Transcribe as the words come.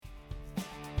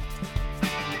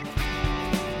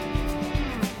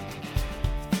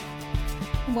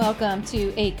Welcome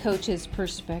to A Coach's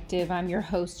Perspective. I'm your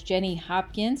host, Jenny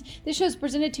Hopkins. This show is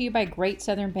presented to you by Great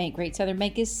Southern Bank. Great Southern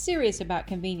Bank is serious about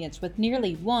convenience with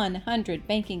nearly 100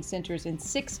 banking centers in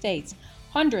 6 states,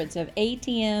 hundreds of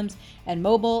ATMs, and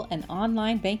mobile and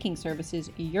online banking services.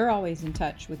 You're always in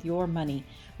touch with your money.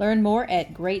 Learn more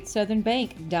at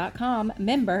greatsouthernbank.com,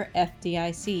 member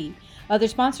FDIC. Other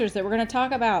sponsors that we're going to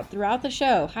talk about throughout the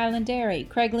show: Highland Dairy,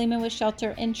 Craig Lehman with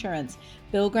Shelter Insurance,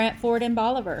 Bill Grant Ford and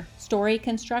Bolivar, Story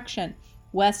Construction,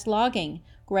 West Logging,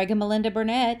 Greg and Melinda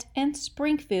Burnett, and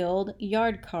Springfield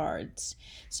Yard Cards.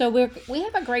 So we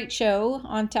have a great show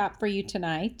on tap for you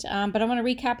tonight, but I want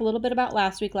to recap a little bit about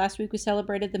last week. Last week we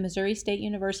celebrated the Missouri State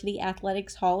University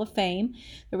Athletics Hall of Fame.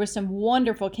 There were some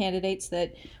wonderful candidates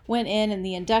that went in, and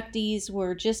the inductees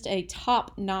were just a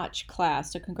top-notch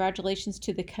class. So congratulations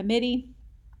to the committee.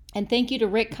 And thank you to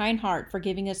Rick Kinehart for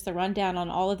giving us the rundown on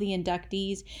all of the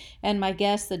inductees and my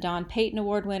guest, the Don Payton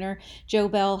Award winner, Jo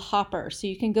Bell Hopper. So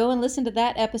you can go and listen to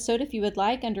that episode if you would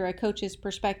like under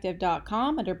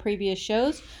acoachesperspective.com under previous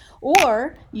shows,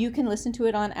 or you can listen to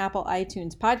it on Apple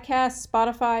iTunes Podcasts,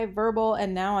 Spotify, Verbal,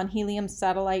 and now on Helium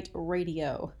Satellite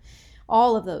Radio.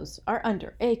 All of those are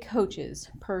under A Coach's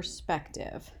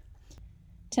Perspective.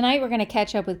 Tonight we're going to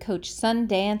catch up with Coach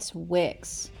Sundance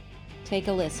Wicks. Take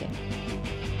a listen.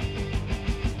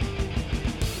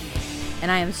 And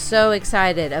I am so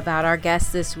excited about our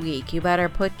guest this week. You better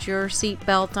put your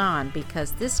seatbelt on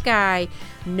because this guy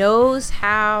knows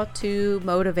how to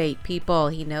motivate people.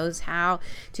 He knows how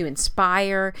to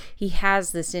inspire. He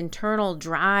has this internal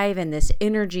drive and this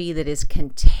energy that is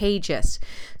contagious.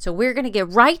 So we're going to get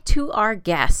right to our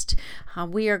guest.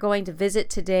 We are going to visit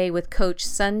today with Coach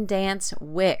Sundance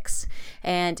Wicks.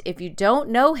 And if you don't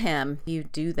know him, you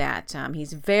do that.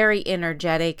 He's very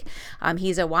energetic.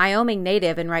 He's a Wyoming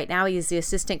native, and right now he's the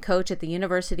assistant coach at the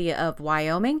University of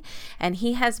Wyoming. And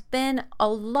he has been a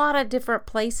lot of different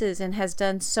places and has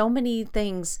done so many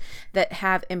things that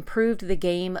have improved the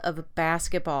game of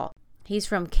basketball. He's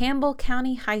from Campbell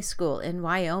County High School in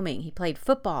Wyoming. He played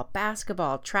football,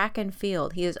 basketball, track and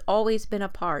field. He has always been a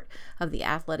part of the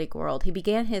athletic world. He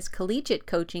began his collegiate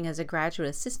coaching as a graduate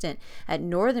assistant at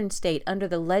Northern State under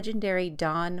the legendary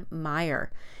Don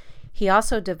Meyer. He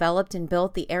also developed and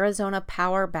built the Arizona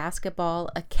Power Basketball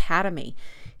Academy.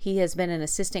 He has been an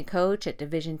assistant coach at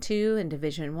Division II and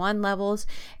Division I levels,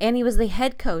 and he was the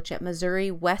head coach at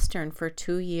Missouri Western for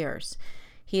 2 years.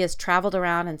 He has traveled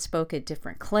around and spoke at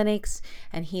different clinics,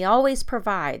 and he always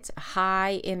provides a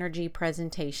high-energy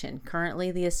presentation.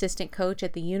 Currently the assistant coach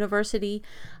at the University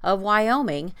of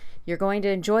Wyoming. You're going to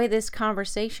enjoy this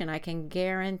conversation. I can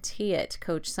guarantee it.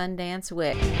 Coach Sundance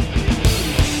Wicks.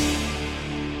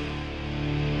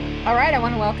 All right, I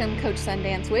want to welcome Coach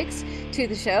Sundance Wicks to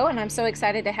the show, and I'm so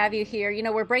excited to have you here. You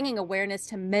know, we're bringing awareness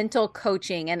to mental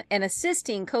coaching and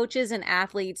assisting coaches and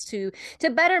athletes to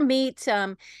better meet,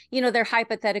 their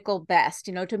hypothetical best,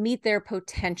 to meet their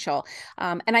potential.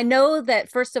 And I know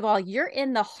that, first of all, you're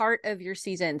in the heart of your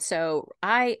season, so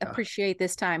I appreciate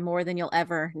this time more than you'll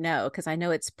ever know, because I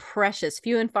know it's precious,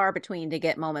 few and far between to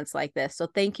get moments like this. So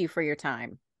thank you for your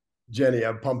time. Jenny,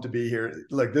 I'm pumped to be here.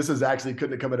 Look, this is actually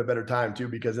couldn't have come at a better time too,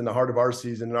 because in the heart of our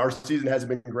season, and our season hasn't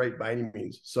been great by any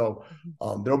means. So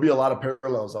there'll be a lot of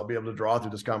parallels I'll be able to draw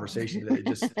through this conversation today,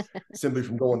 just simply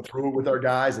from going through it with our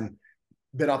guys and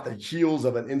been off the heels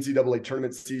of an NCAA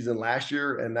tournament season last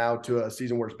year, and now to a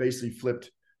season where it's basically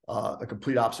flipped a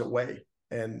complete opposite way.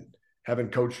 And having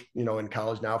coached, in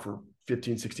college now for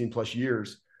 15, 16 plus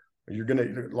years, you're going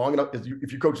to long enough.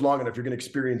 If you coach long enough, you're going to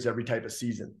experience every type of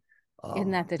season.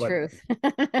 Isn't that the truth?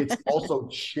 It's also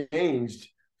changed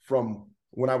from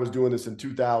when I was doing this in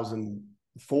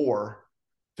 2004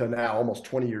 to now, almost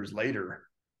 20 years later.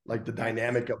 Like the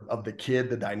dynamic of the kid,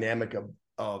 the dynamic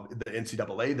of the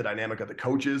NCAA, the dynamic of the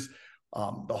coaches,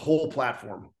 the whole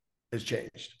platform has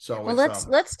changed. So well,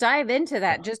 let's dive into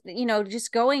that. Just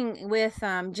going with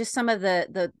just some of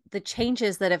the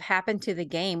changes that have happened to the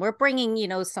game. We're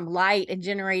bringing some light and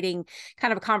generating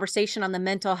kind of a conversation on the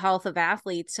mental health of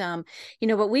athletes.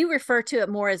 But we refer to it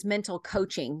more as mental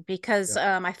coaching because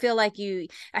I feel like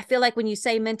when you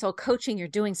say mental coaching, you're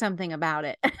doing something about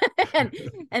it,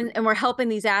 and we're helping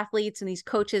these athletes and these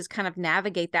coaches kind of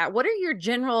navigate that. What are your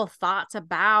general thoughts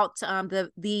about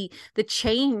the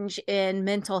change in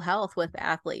mental health with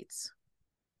athletes?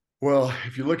 Well,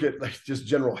 if you look at just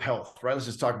general health, right? Let's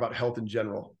just talk about health in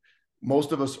general.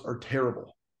 Most of us are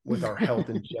terrible with our health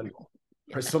in general.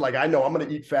 Right? So I know I'm going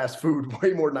to eat fast food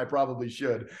way more than I probably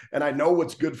should. And I know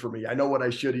what's good for me. I know what I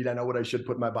should eat. I know what I should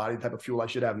put in my body, the type of fuel I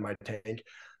should have in my tank.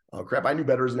 I knew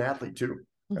better as an athlete too.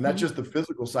 And that's just the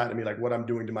physical side of me, like what I'm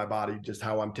doing to my body, just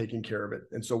how I'm taking care of it.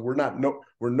 And so we're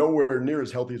nowhere near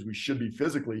as healthy as we should be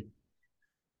physically.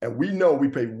 And we know we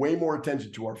pay way more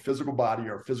attention to our physical body,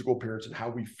 our physical appearance, and how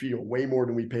we feel way more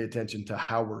than we pay attention to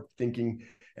how we're thinking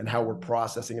and how we're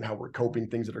processing and how we're coping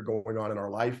things that are going on in our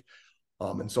life.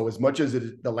 And so as much as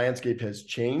the landscape has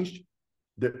changed,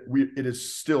 it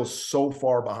is still so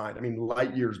far behind. I mean,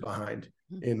 light years behind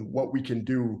in what we can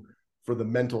do for the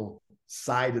mental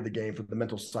side of the game, for the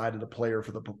mental side of the player,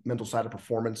 for the mental side of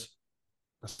performance,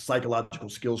 psychological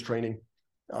skills training.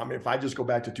 If I just go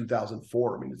back to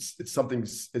 2004, I mean, it's something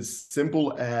as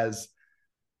simple as,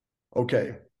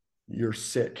 okay, you're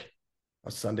sick. A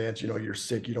Sundance, you're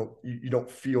sick. You don't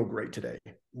feel great today.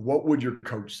 What would your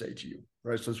coach say to you?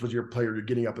 Right. So this was your player. You're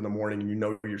getting up in the morning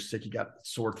and you're sick. You got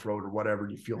sore throat or whatever.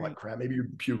 You feel like crap. Maybe you're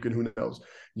puking. Who knows?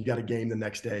 You got a game the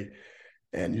next day,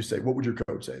 and you say, "What would your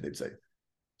coach say?" They'd say,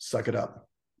 "Suck it up.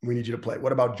 We need you to play."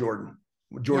 What about Jordan?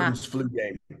 Jordan's flu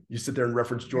game. You sit there and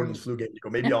reference Jordan's flu game. You go,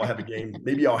 maybe I'll have a game.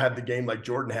 Maybe I'll have the game like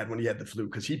Jordan had when he had the flu,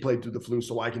 because he played through the flu,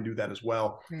 so I can do that as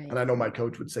well. Right. And I know my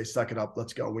coach would say, "Suck it up.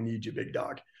 Let's go. We need you, big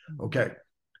dog." Okay.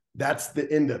 That's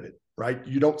the end of it, right?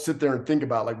 You don't sit there and think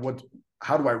about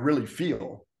how do I really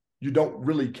feel? You don't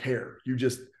really care. You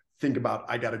just think about,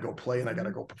 I got to go play and I got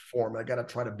to go perform. I got to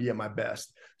try to be at my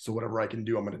best. So whatever I can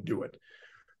do, I'm going to do it.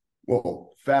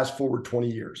 Well, fast forward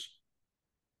 20 years.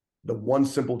 The one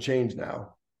simple change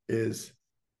now is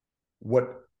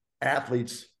what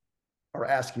athletes are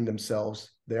asking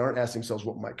themselves. They aren't asking themselves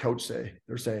what my coach say.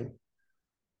 They're saying,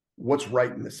 what's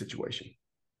right in this situation?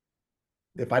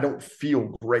 If I don't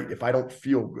feel great, if I don't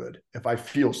feel good, if I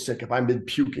feel sick, if I'm been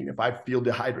puking, if I feel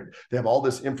dehydrated, they have all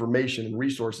this information and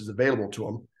resources available to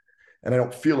them, and I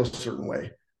don't feel a certain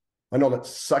way. I know that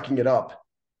sucking it up,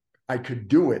 I could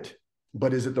do it,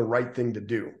 but is it the right thing to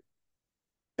do?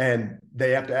 And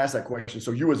they have to ask that question.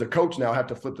 So you as a coach now have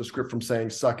to flip the script from saying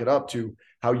suck it up to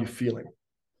how you feeling.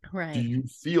 Right. Do you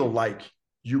feel like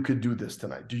you could do this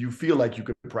tonight? Do you feel like you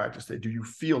could practice today? Do you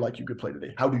feel like you could play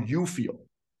today? How do you feel?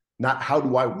 Not how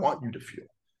do I want you to feel?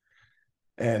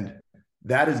 And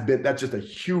that's just a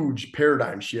huge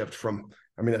paradigm shift from,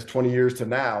 that's 20 years to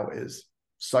now, is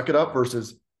suck it up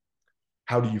versus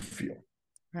how do you feel?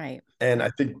 Right. And I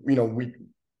think,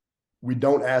 we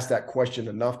don't ask that question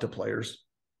enough to players.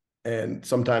 And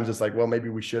sometimes it's like, well, maybe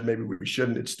we should, maybe we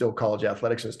shouldn't. It's still college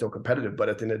athletics and it's still competitive. But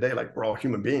at the end of the day, like, we're all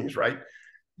human beings, right?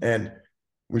 And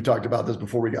we talked about this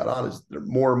before we got on, is there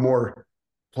more and more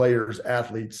players,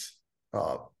 athletes,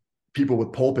 people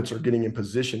with pulpits are getting in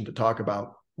position to talk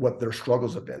about what their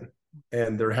struggles have been,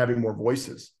 and they're having more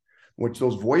voices, which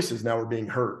those voices now are being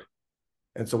heard.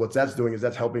 And so what that's doing is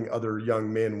that's helping other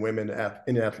young men, women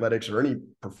in athletics or any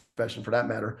profession for that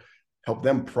matter, help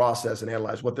them process and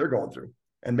analyze what they're going through.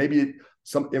 And maybe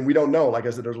and we don't know, like I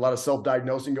said, there's a lot of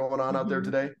self-diagnosing going on out there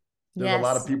today. There's a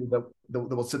lot of people that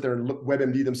will sit there and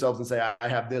WebMD themselves and say, I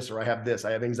have this, or I have this,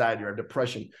 I have anxiety, or I have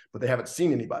depression, but they haven't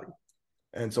seen anybody.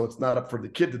 And so it's not up for the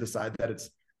kid to decide that. It's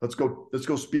let's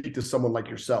go speak to someone like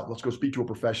yourself. Let's go speak to a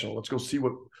professional. Let's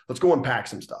go unpack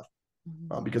some stuff.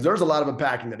 Because there's a lot of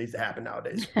unpacking that needs to happen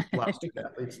nowadays. A lot of student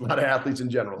athletes, a lot of athletes in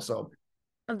general. So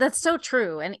that's so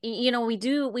true. And,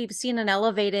 we've seen an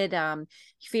elevated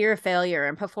fear of failure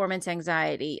and performance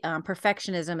anxiety.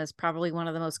 Perfectionism is probably one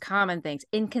of the most common things.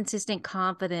 Inconsistent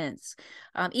confidence,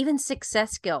 even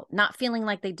success guilt, not feeling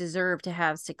like they deserve to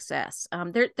have success.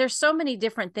 There's so many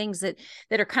different things that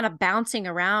are kind of bouncing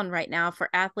around right now for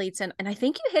athletes. And I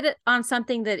think you hit it on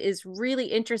something that is really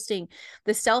interesting,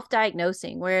 the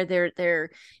self-diagnosing, where they're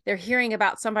hearing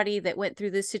about somebody that went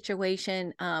through this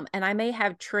situation. And I may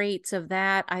have traits of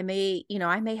that. I may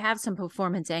have some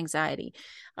performance anxiety.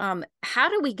 How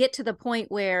do we get to the point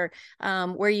where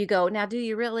you go, now, do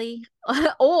you really?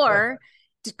 Or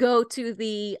to go to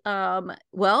the,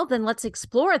 well, then let's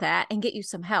explore that and get you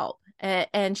some help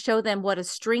and show them what a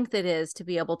strength it is to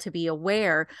be able to be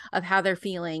aware of how they're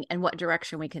feeling and what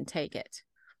direction we can take it.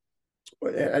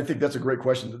 I think that's a great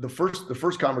question. The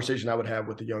first conversation I would have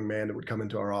with a young man that would come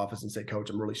into our office and say,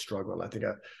 "Coach, I'm really struggling. I think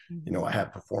I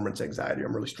have performance anxiety.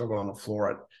 I'm really struggling on the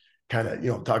floor." I'd kind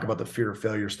of, talk about the fear of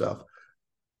failure stuff.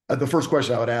 The first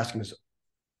question I would ask him is,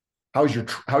 how's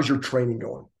your training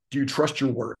going? Do you trust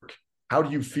your work? How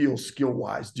do you feel skill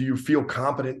wise? Do you feel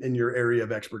competent in your area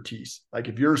of expertise? Like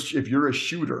if you're a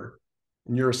shooter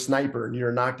and you're a sniper and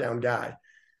you're a knockdown guy,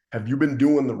 have you been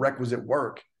doing the requisite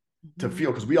work to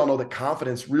feel? Because we all know that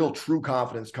confidence, real true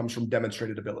confidence, comes from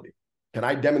demonstrated ability. Can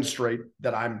I demonstrate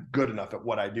that I'm good enough at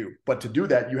what I do? But to do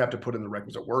that, you have to put in the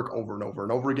requisite work over and over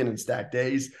and over again in stacked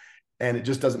days. And it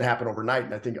just doesn't happen overnight.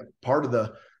 And I think part of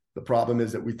the The problem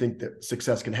is that we think that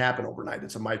success can happen overnight.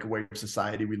 It's a microwave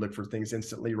society. We look for things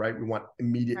instantly, right? We want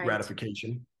immediate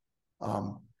gratification,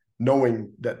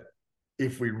 knowing that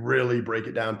if we really break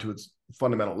it down to its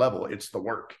fundamental level, it's the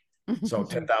work. So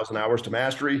 10,000 hours to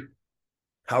mastery.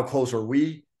 How close are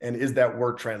we? And is that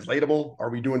work translatable? Are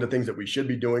we doing the things that we should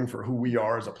be doing for who we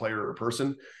are as a player or a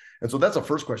person? And so that's the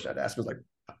first question I'd ask is like,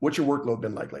 what's your workload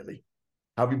been like lately?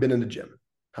 How have you been in the gym?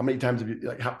 How many times have you,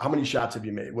 like, how many shots have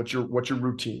you made? What's your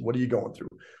routine? What are you going through?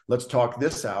 Let's talk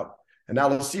this out. And now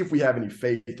let's see if we have any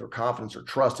faith or confidence or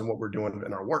trust in what we're doing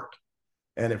in our work.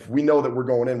 And if we know that we're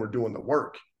going in, we're doing the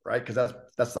work, right? Because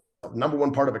that's the number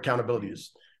one part of accountability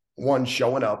is 1,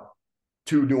 showing up,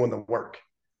 2, doing the work.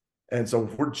 And so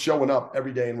if we're showing up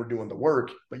every day and we're doing the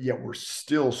work, but yet we're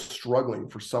still struggling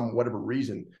for whatever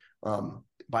reason,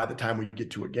 by the time we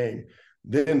get to a game,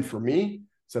 then for me,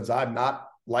 since I'm not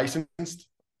licensed,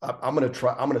 I'm going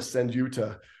to send you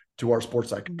to our sports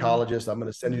psychologist. I'm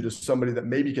going to send you to somebody that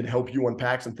maybe can help you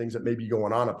unpack some things that may be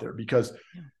going on up there, because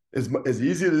as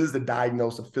easy as it is to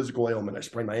diagnose a physical ailment, I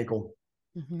sprained my ankle.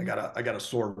 I got a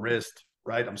sore wrist,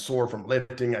 right? I'm sore from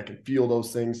lifting. I can feel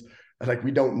those things. Like,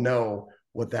 we don't know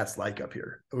what that's like up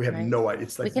here. We have no idea.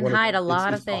 It's like we can hide a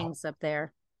lot of things up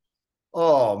there.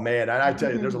 Oh man, and I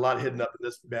tell you, there's a lot hidden up in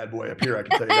this bad boy up here. I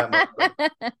can tell you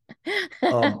that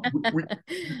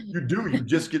much. You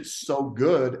just get so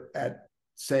good at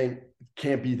saying it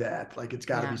can't be that. Like, it's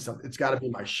got to be something. It's got to be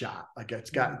my shot. Like,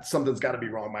 something's got to be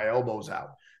wrong. My elbow's out.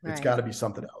 It's got to be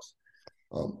something else.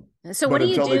 So what do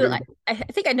you do? I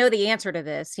think I know the answer to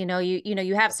this.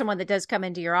 You have someone that does come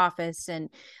into your office and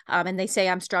they say,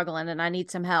 I'm struggling and I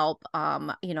need some help.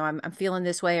 I'm feeling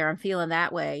this way or I'm feeling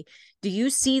that way. Do you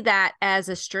see that as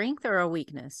a strength or a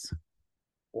weakness?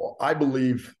 Well, I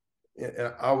believe,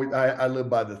 and I live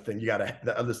by the thing. You got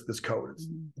to this code.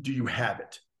 Do you have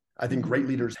it? I think great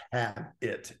leaders have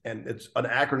it, and it's an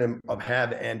acronym of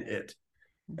have and it.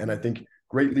 And I think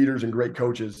great leaders and great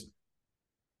coaches.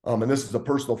 And this is a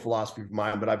personal philosophy of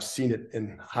mine, but I've seen it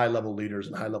in high-level leaders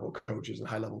and high-level coaches and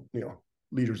high-level,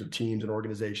 leaders of teams and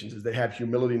organizations, is they have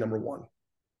humility, number 1.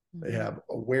 They have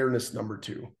awareness, number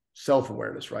 2,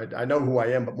 self-awareness, right? I know who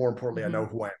I am, but more importantly, I know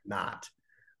who I am not.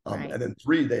 And then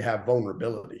 3, they have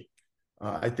vulnerability.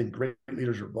 I think great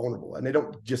leaders are vulnerable, and they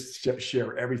don't just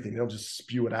share everything. They don't just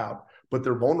spew it out, but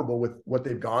they're vulnerable with what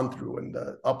they've gone through and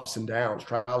the ups and downs,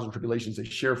 trials and tribulations. They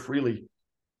share freely,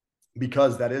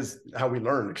 because that is how we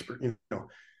learn,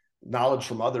 knowledge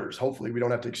from others. Hopefully we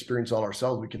don't have to experience all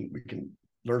ourselves. We can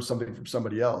learn something from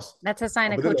somebody else. That's a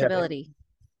sign of coachability.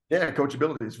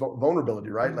 Coachability is vulnerability,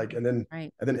 right? Like, and then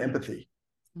empathy.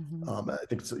 I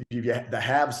think so. The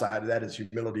have side of that is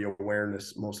humility,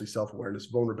 awareness, mostly self-awareness,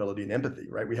 vulnerability, and empathy,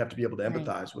 right? We have to be able to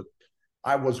empathize with,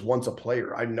 I was once a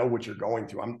player. I know what you're going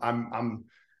through. I'm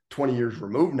 20 years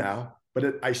removed now,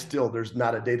 but there's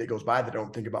not a day that goes by that I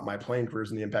don't think about my playing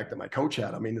careers and the impact that my coach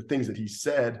had. I mean, the things that he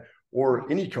said, or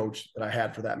any coach that I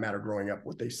had for that matter growing up,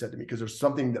 what they said to me, because there's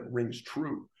something that rings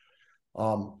true.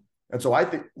 And so I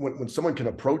think when someone can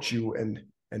approach you and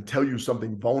tell you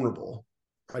something vulnerable,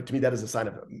 right, to me, that is a sign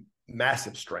of a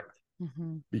massive strength,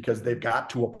 because they've got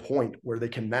to a point where they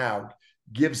can now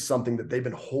give something that they've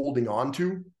been holding on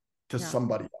to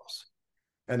somebody else.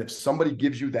 And if somebody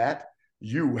gives you that,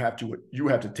 you have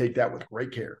to take that with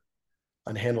great care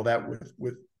and handle that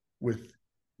with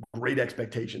great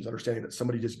expectations, understanding that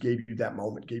somebody just gave you that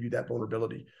moment, gave you that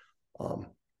vulnerability.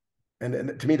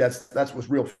 And to me, that's what's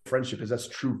real friendship is. That's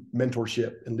true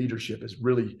mentorship and leadership, is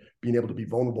really being able to be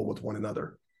vulnerable with one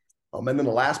another. And then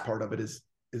the last part of it is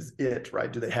it,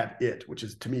 right? Do they have it, which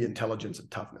is, to me, intelligence and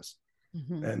toughness.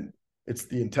 And it's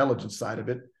the intelligence side of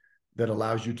it that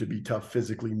allows you to be tough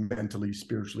physically, mentally,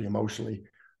 spiritually, emotionally,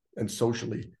 and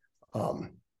socially.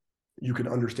 You can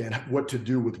understand what to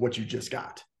do with what you just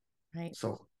got. Right.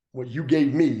 So what you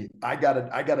gave me, I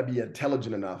gotta be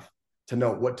intelligent enough to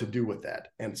know what to do with that.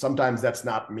 And sometimes that's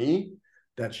not me,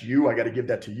 that's you. I got to give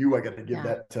that to you. I got to give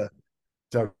that to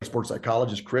our sports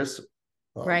psychologist, Chris,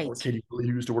 or Katie, who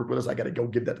used to work with us. I got to go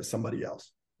give that to somebody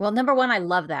else. Well, number 1, I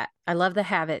love that. I love the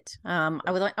have it. I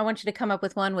want you to come up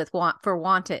with one with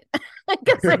want it. We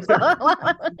can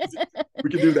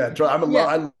do that.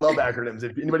 I love acronyms.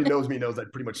 If anybody knows me, knows I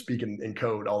pretty much speak in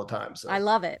code all the time. So I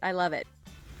love it.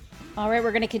 All right,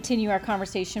 we're going to continue our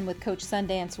conversation with Coach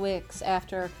Sundance Wicks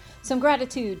after some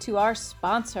gratitude to our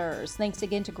sponsors. Thanks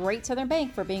again to Great Southern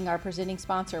Bank for being our presenting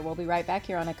sponsor. We'll be right back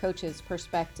here on A Coach's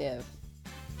Perspective.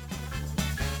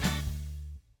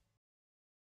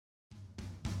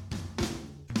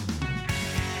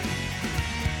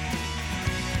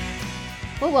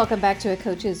 Well, welcome back to A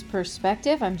Coach's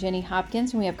Perspective. I'm Jenny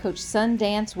Hopkins, and we have Coach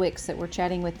Sundance Wicks that we're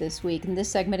chatting with this week. And this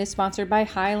segment is sponsored by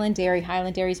Highland Dairy.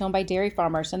 Highland Dairy is owned by dairy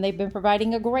farmers, and they've been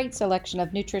providing a great selection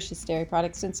of nutritious dairy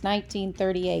products since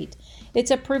 1938.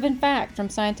 It's a proven fact from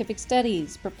scientific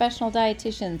studies, professional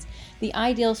dietitians. The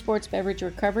ideal sports beverage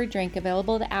recovery drink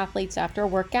available to athletes after a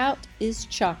workout is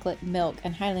chocolate milk,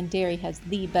 and Highland Dairy has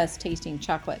the best tasting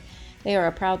chocolate. They are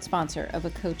a proud sponsor of A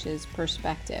Coach's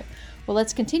Perspective. Well,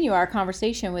 let's continue our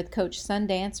conversation with Coach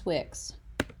Sundance Wicks.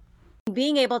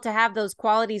 Being able to have those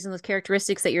qualities and those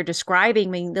characteristics that you're describing,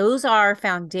 I mean, those are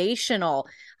foundational.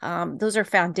 Those are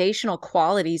foundational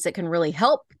qualities that can really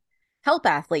help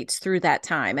athletes through that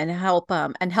time and help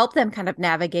them kind of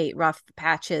navigate rough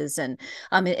patches and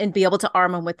be able to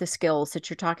arm them with the skills that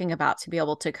you're talking about to be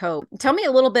able to cope. Tell me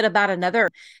a little bit about another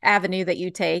avenue that you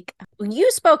take. When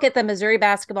you spoke at the Missouri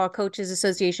Basketball Coaches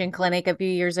Association clinic a few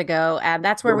years ago, and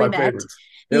that's where we met. Favorites.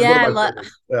 Yeah,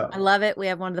 I love it. We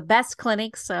have one of the best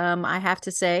clinics, I have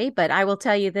to say, but I will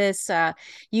tell you this,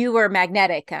 you were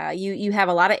magnetic. You have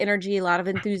a lot of energy, a lot of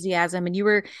enthusiasm, and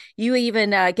you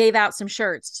even gave out some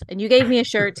shirts, and you gave me a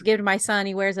shirt to give to my son.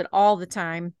 He wears it all the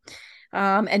time.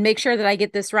 And make sure that I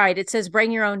get this right. It says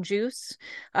bring your own juice.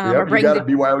 Or bring you got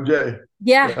to BYOJ.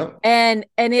 Yeah. And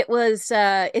it was,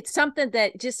 it's something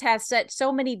that just has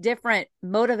so many different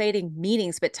motivating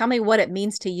meanings, but tell me what it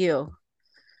means to you.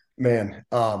 Man,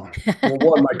 well,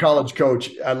 one, my college coach,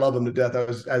 I love him to death. I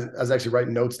was actually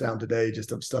writing notes down today,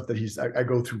 just of stuff that I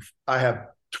go through. I have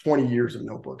 20 years of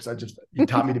notebooks. He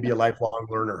taught me to be a lifelong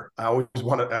learner. I always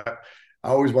want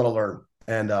to learn.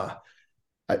 And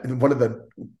one of the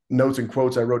notes and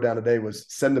quotes I wrote down today was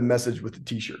send a message with a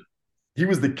t-shirt. He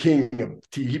was the king of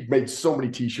he made so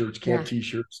many t-shirts, camp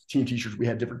t-shirts, team t-shirts. We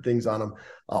had different things on them.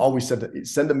 I always said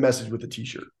send a message with a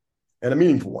t-shirt, and a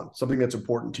meaningful one, something that's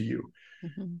important to you.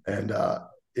 Mm-hmm.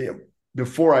 And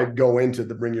before I go into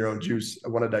the bring your own juice, I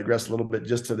want to digress a little bit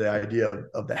just to the idea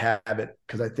of the habit,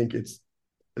 because I think it's,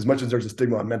 as much as there's a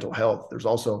stigma on mental health, there's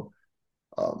also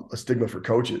a stigma for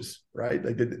coaches, right?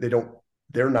 Like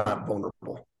they're not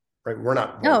vulnerable, right? We're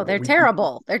not vulnerable. No, they're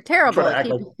terrible. They're terrible.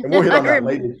 And we'll hit on that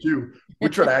later too. We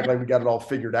try to act like we got it all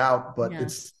figured out, but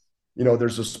it's,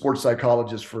 there's a sports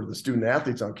psychologist for the student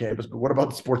athletes on campus, but what about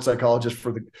the sports psychologist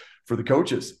for the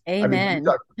coaches? Amen.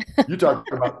 I mean, you talk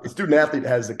about the student athlete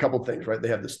has a couple of things, right? They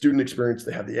have the student experience,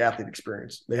 they have the athlete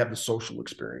experience, they have the social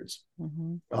experience.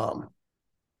 Mm-hmm.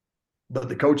 But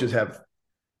the coaches have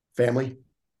family,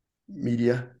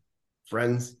 media,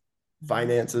 friends,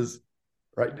 finances,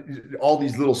 right? All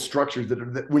these little structures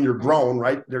that when you're grown,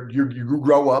 right? You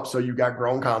grow up, so you got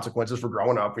grown consequences for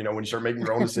growing up. When you start making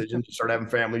your own decisions, you start having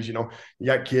families. You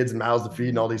got kids and mouths to feed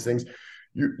and all these things.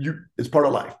 It's part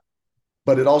of life.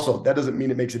 But that doesn't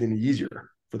mean it makes it any easier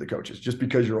for the coaches. Just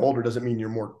because you're older doesn't mean you're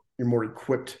more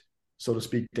equipped, so to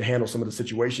speak, to handle some of the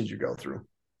situations you go through.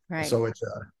 Right. So it's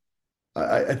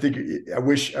I think I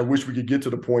wish we could get to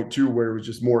the point too where it was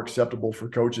just more acceptable for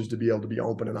coaches to be able to be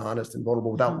open and honest and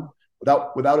vulnerable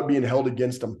without it being held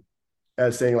against them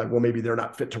as saying like, well, maybe they're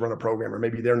not fit to run a program, or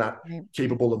maybe they're not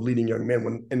capable of leading young men.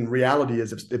 When in reality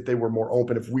is if they were more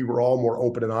open, if we were all more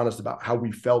open and honest about how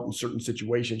we felt in certain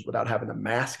situations without having to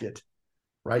mask it,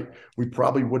 right? We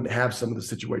probably wouldn't have some of the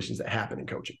situations that happen in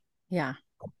coaching. Yeah.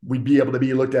 We'd be able to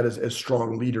be looked at as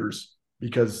strong leaders,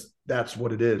 because that's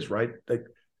what it is, right? Like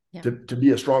to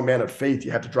be a strong man of faith,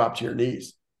 you have to drop to your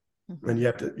knees. Mm-hmm. And you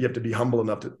have to be humble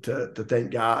enough to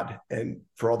thank God and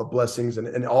for all the blessings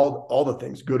and all the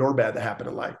things, good or bad, that happen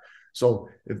in life. So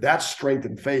if that's strength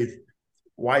and faith,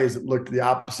 why is it looked the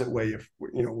opposite way if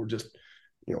we're just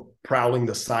prowling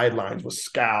the sidelines with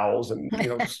scowls and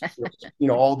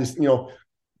all this,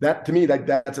 that to me,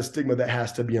 that's a stigma that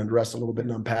has to be undressed a little bit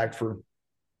and unpacked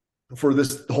for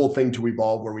this whole thing to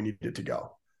evolve where we need it to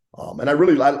go. And I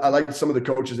like some of the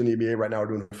coaches in the NBA right now are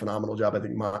doing a phenomenal job. I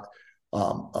think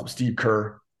Steve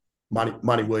Kerr,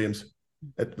 Monty Williams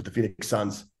with the Phoenix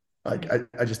Suns. Like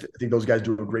I think those guys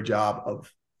do a great job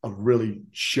of really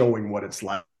showing what it's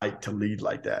like to lead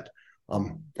like that.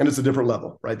 And it's a different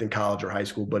level, right, than college or high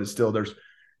school, but it's still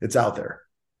it's out there.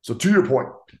 So to your point,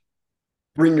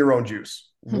 bring your own juice.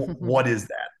 What is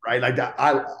that, right? Like that,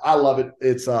 I love it.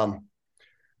 It's in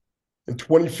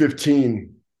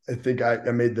 2015, I think I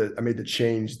made the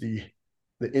change, the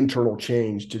internal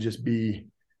change to just be,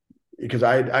 because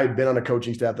I had been on a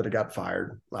coaching staff that I got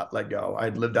fired, let go. I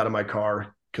had lived out of my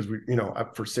car because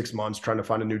for 6 months trying to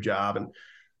find a new job and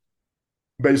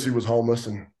basically was homeless.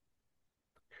 And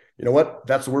you know what?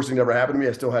 That's the worst thing that ever happened to me.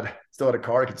 I still had a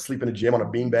car. I could sleep in a gym on a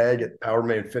beanbag at Power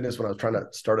Made Fitness when I was trying to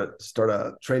start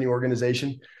a training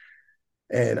organization.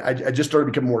 And I just started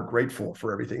becoming more grateful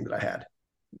for everything that I had.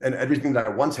 and everything that I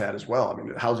once had as well. I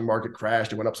mean, the housing market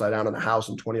crashed. It went upside down in the house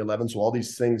in 2011. So all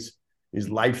these things, these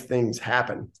life things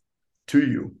happen to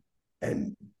you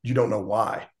and you don't know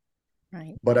why.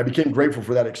 Right. But I became grateful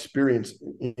for that experience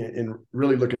in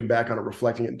really looking back on it,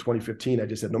 reflecting it in 2015. I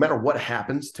just said, no matter what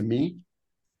happens to me,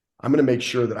 I'm going to make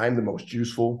sure that I'm the most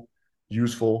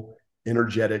useful,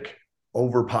 energetic,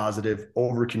 over positive,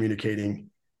 over communicating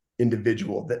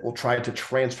individual that will try to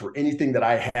transfer anything that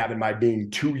I have in my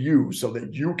being to you so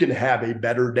that you can have a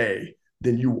better day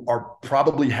than you are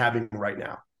probably having right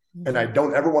now. Mm-hmm. And I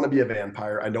don't ever want to be a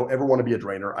vampire. I don't ever want to be a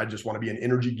drainer. I just want to be an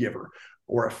energy giver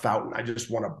or a fountain. I just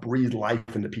want to breathe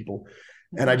life into people.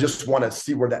 Mm-hmm. And I just want to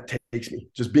see where that takes me.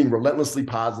 Just being relentlessly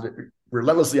positive,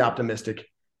 relentlessly optimistic,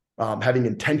 having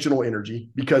intentional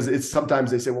energy, because it's sometimes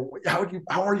they say, well,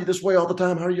 how are you this way all the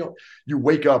time? How are you? You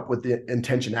wake up with the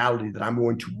intentionality that I'm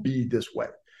going to be this way.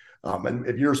 And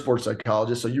if you're a sports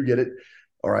psychologist, so you get it.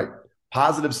 All right.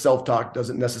 Positive self-talk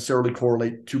doesn't necessarily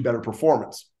correlate to better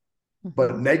performance,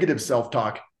 but negative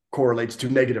self-talk correlates to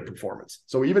negative performance.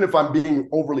 So even if I'm being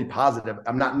overly positive,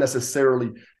 I'm not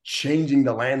necessarily changing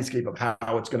the landscape of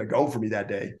how it's going to go for me that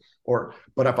day.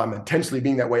 But if I'm intentionally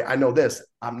being that way, I know this,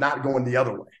 I'm not going the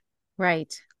other way.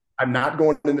 Right. I'm not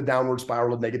going in the downward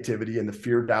spiral of negativity and the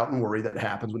fear, doubt, and worry that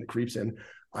happens when it creeps in.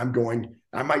 I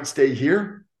might stay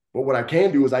here, but what I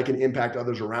can do is I can impact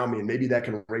others around me. And maybe that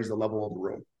can raise the level of the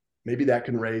room. Maybe that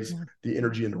can raise the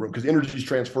energy in the room, because energy is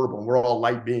transferable and we're all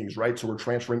light beings, right? So we're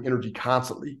transferring energy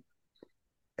constantly.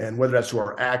 And whether that's through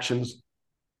our actions,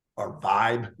 our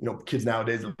vibe, kids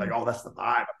nowadays are like, oh, that's the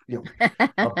vibe.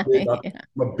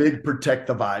 I'm a big protect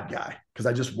the vibe guy, because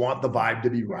I just want the vibe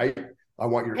to be right. I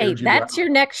want your energy. That's your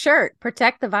next shirt.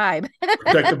 Protect the vibe.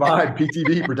 Protect the vibe.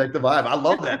 PTV, protect the vibe. I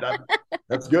love that.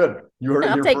 That's good. You heard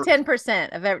it here first. I'll take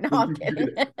 10% of it. No, I'm kidding.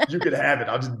 You could have it.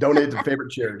 I'll just donate to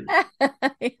favorite charity.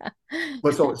 Yeah.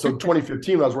 But so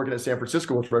 2015, when I was working at San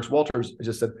Francisco with Rex Walters, I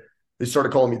just said, they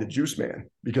started calling me the juice man,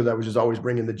 because I was just always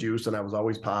bringing the juice and I was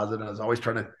always positive. And I was always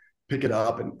trying to pick it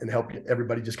up and help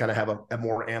everybody just kind of have a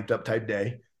more amped up type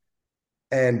day.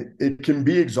 And it can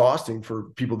be exhausting for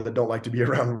people that don't like to be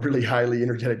around really highly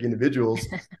energetic individuals.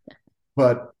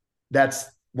 But that's,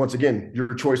 once again,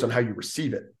 your choice on how you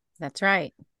receive it. That's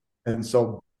right. And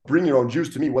so bring your own juice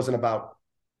to me wasn't about,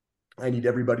 I need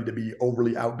everybody to be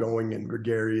overly outgoing and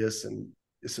gregarious and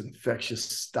this infectious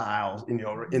style, in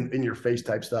your face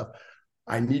type stuff.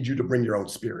 I need you to bring your own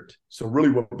spirit. So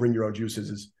really what bring your own juice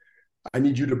is I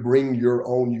need you to bring your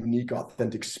own unique,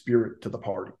 authentic spirit to the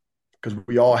party, because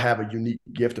we all have a unique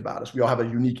gift about us. We all have a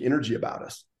unique energy about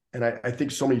us. And I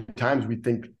think so many times we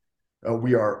think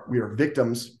we are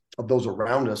victims of those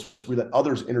around us. We let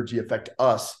others' energy affect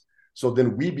us. So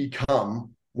then we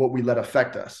become what we let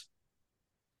affect us.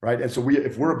 Right. And so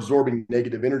if we're absorbing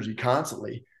negative energy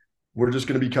constantly, we're just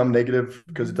going to become negative,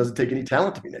 because it doesn't take any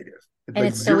talent to be negative.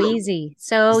 It's so easy.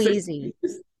 So easy.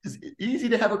 It's easy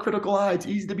to have a critical eye. It's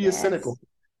easy to be a cynical.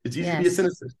 It's easy to be a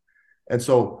cynicist. And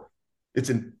so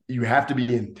you have to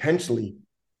be intentional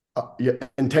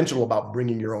about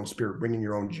bringing your own spirit, bringing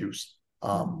your own juice.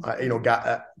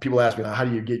 People ask me, how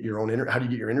do you get your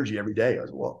energy every day? I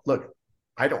was, well, look,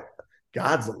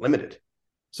 God's unlimited.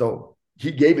 So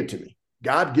he gave it to me.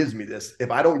 God gives me this.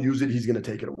 If I don't use it, he's going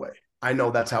to take it away. I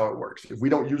know that's how it works. If we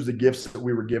don't use the gifts that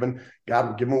we were given, God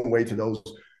will give them away to those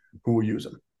who will use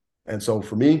them. And so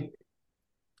for me,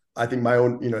 I think my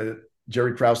own,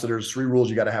 Jerry Krause said there's 3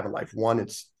 rules you got to have in life. 1,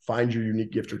 it's find your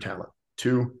unique gift or talent.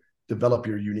 2, develop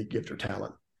your unique gift or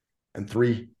talent. And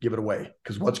 3, give it away.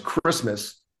 Because what's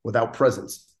Christmas without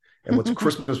presents? And what's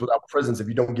Christmas without presents if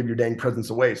you don't give your dang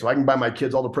presents away? So I can buy my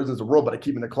kids all the presents in the world, but I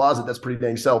keep them in the closet. That's pretty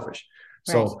dang selfish.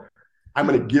 Right. So I'm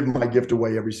going to give my gift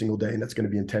away every single day, and that's going to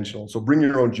be intentional. So bring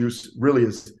your own juice really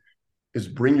is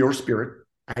bring your spirit.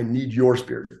 I need your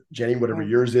spirit, Jenny, whatever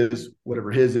yours is,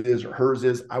 whatever his is or hers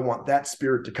is. I want that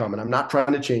spirit to come. And I'm not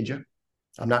trying to change you.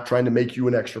 I'm not trying to make you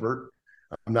an extrovert.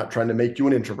 I'm not trying to make you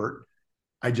an introvert.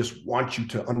 I just want you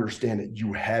to understand that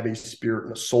you have a spirit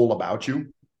and a soul about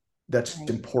you that's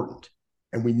important.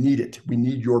 And we need it. We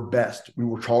need your best. We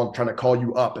were trying to call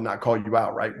you up and not call you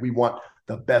out, right? We want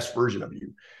the best version of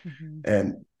you.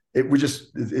 And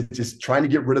it's just trying to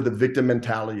get rid of the victim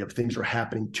mentality of things are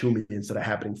happening to me instead of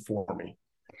happening for me.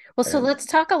 Well, so let's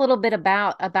talk a little bit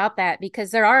about that,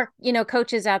 because there are,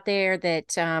 coaches out there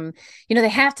that, they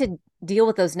have to deal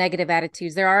with those negative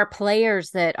attitudes. There are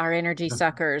players that are energy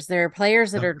suckers. There are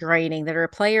players that are draining. There are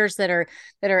players that are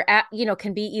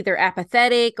can be either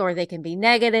apathetic, or they can be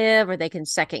negative, or they can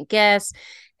second guess.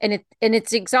 and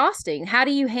it's exhausting. How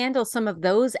do you handle some of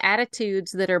those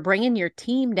attitudes that are bringing your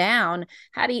team down?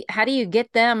 How do you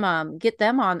get them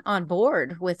on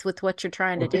board with what you're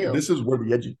trying to I think do? this is where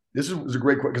this is a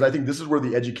great question, because I think this is where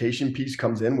the education piece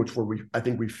comes in, which I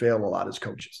think we fail a lot as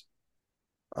coaches.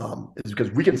 Is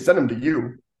because we can send them to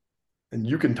you and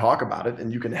you can talk about it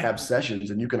and you can have sessions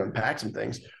and you can unpack some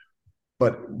things,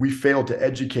 but we fail to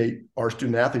educate our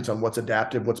student athletes on what's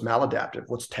adaptive, what's maladaptive,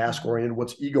 what's task oriented,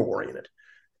 what's ego oriented.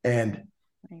 And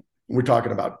Right. we're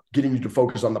talking about getting you to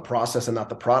focus on the process and not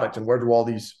the product. And where do all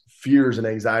these fears and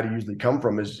anxiety usually come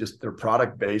from is just their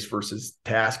product based versus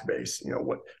task based,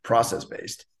 what process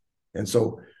based. And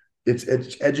so it's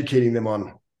educating them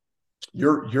on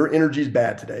your energy is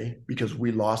bad today because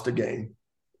we lost a game.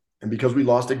 And because we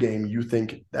lost a game, you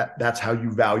think that that's how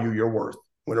you value your worth,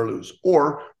 win or lose.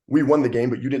 Or we won the game,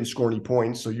 but you didn't score any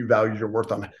points. So you valued your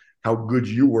worth on how good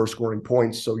you were scoring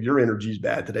points. So your energy is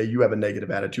bad today. You have a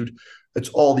negative attitude. It's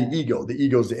all the ego. The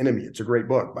ego is the enemy. It's a great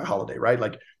book by Holiday, right?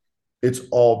 Like it's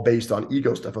all based on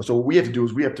ego stuff. So what we have to do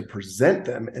is we have to present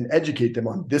them and educate them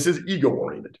on this is ego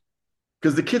oriented.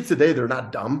 Because the kids today, they're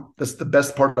not dumb. That's the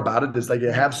best part about it is like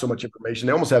they have so much information.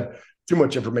 They almost have too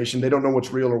much information. They don't know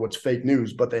what's real or what's fake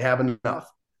news, but they have enough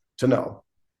to know.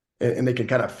 And they can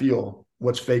kind of feel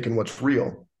what's fake and what's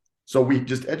real. So we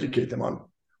just educate them on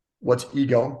what's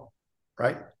ego,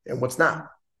 right? And what's not.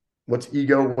 What's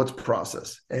ego, what's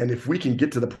process. And if we can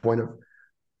get to the point of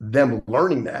them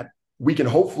learning that, we can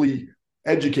hopefully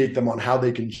educate them on how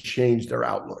they can change their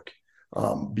outlook.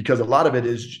 Because a lot of it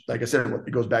is, like I said,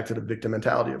 it goes back to the victim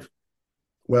mentality of,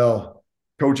 well,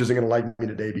 coach isn't going to like me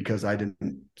today because I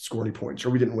didn't score any points, or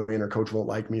we didn't win, or coach won't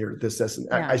like me, or this. And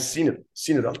yeah. I've seen it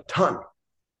a ton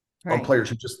on players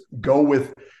who just go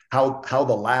with how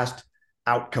the last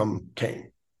outcome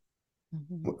came.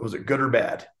 Mm-hmm. Was it good or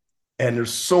bad? And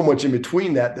there's so much in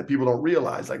between that people don't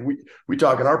realize. Like we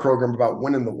talk in our program about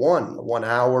winning the 1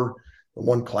 hour, the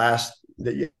one class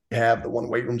that you have, the one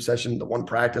weight room session, the one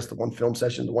practice, the one film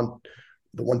session,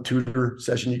 the one tutor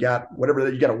session you got, whatever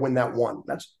that you got to win that one.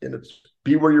 And it's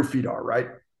be where your feet are, right?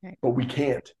 But we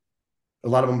can't. A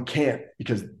lot of them can't,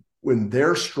 because when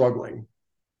they're struggling,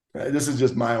 this is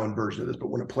just my own version of this, but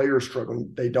when a player is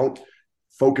struggling, they don't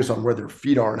focus on where their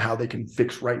feet are and how they can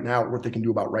fix right now, what they can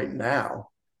do about right now.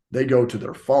 They go to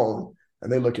their phone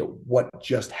and they look at what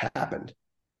just happened.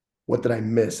 What did I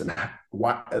miss? And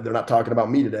why they're not talking about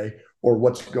me today, or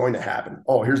what's going to happen.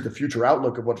 Oh, here's the future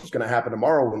outlook of what's going to happen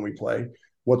tomorrow when we play,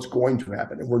 what's going to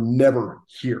happen. And we're never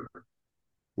here.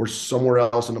 We're somewhere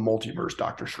else in the multiverse,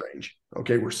 Dr. Strange.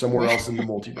 Okay. We're somewhere else in the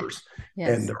multiverse. Yes.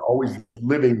 And they're always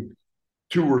living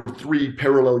 2 or 3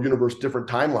 parallel universe, different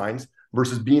timelines,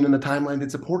 versus being in the timeline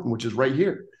that's important, which is right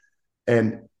here.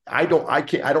 And I don't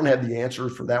have the answer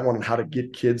for that one, and how to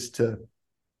get kids to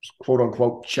quote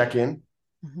unquote check in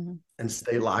and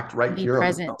stay locked right here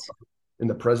present. In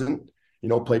the present,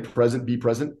 play present, be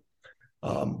present.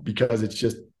 Because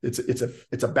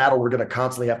it's a battle we're going to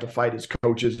constantly have to fight as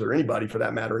coaches, or anybody for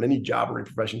that matter, in any job or any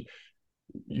profession.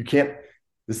 You can't,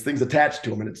 this thing's attached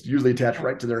to them, and it's usually attached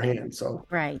right to their hand. So,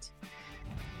 right.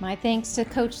 My thanks to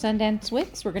Coach Sundance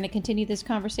Wicks. We're going to continue this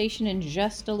conversation in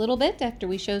just a little bit after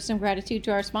we show some gratitude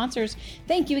to our sponsors.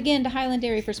 Thank you again to Highland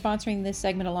Dairy for sponsoring this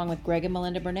segment, along with Greg and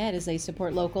Melinda Burnett, as they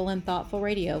support local and thoughtful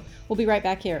radio. We'll be right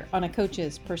back here on A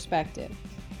Coach's Perspective.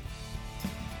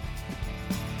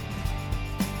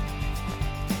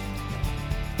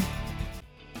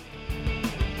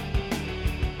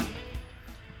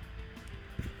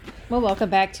 Well, welcome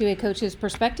back to A Coach's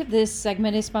Perspective. This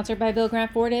segment is sponsored by Bill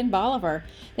Grant Ford in Bolivar.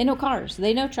 They know cars,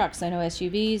 they know trucks, they know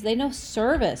SUVs, they know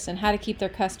service and how to keep their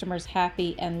customers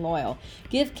happy and loyal.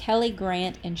 Give Kelly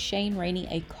Grant and Shane Rainey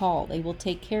a call. They will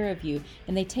take care of you,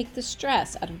 and they take the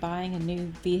stress out of buying a new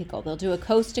vehicle. They'll do a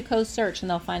coast-to-coast search, and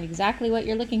they'll find exactly what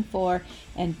you're looking for,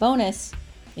 and bonus,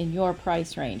 in your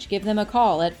price range. Give them a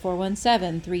call at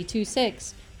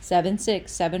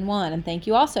 417-326-7671. And thank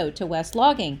you also to West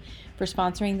Logging for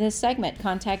sponsoring this segment.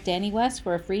 Contact Danny West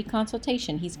for a free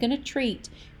consultation. He's going to treat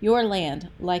your land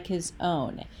like his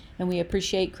own. And we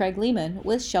appreciate Craig Lehman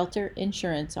with Shelter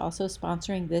Insurance also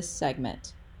sponsoring this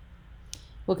segment.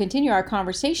 We'll continue our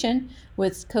conversation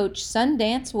with Coach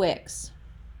Sundance Wicks.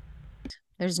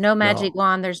 There's no magic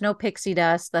wand. There's no pixie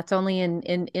dust. That's only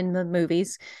in the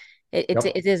movies.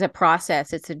 It is a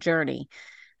process. It's a journey.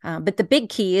 But the big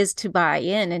key is to buy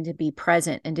in and to be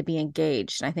present and to be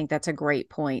engaged. And I think that's a great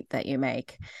point that you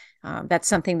make. That's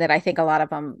something that I think a lot of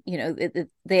them,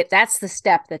 that's the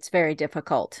step that's very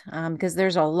difficult, because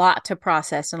there's a lot to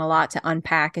process and a lot to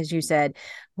unpack, as you said,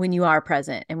 when you are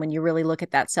present and when you really look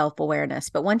at that self-awareness.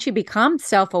 But once you become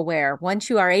self-aware, once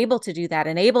you are able to do that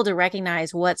and able to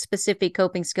recognize what specific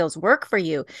coping skills work for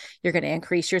you, you're going to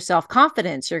increase your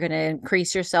self-confidence. You're going to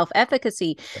increase your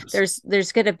self-efficacy. Yes.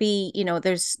 There's going to be,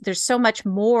 there's so much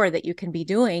more that you can be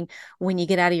doing when you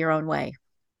get out of your own way.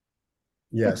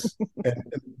 Yes. And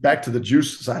back to the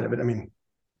juice side of it. I mean,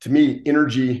 to me,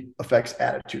 energy affects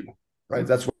attitude, right?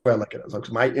 That's the way I look at it. It's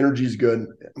like, my energy is good.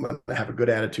 I'm going to have a good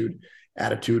attitude.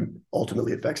 Attitude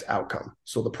ultimately affects outcome.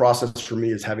 So the process for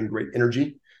me is having great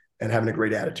energy and having a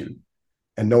great attitude,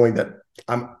 and knowing that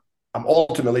I'm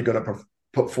ultimately going to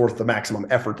put forth the maximum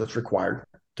effort that's required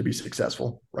to be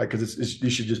successful, right? Because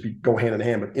these should just go hand in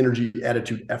hand with energy,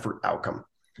 attitude, effort, outcome.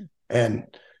 And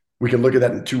we can look at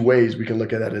that in two ways. We can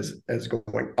look at that as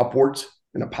going upwards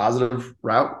in a positive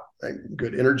route, like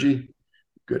good energy,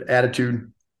 good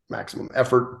attitude, maximum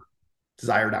effort,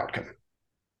 desired outcome.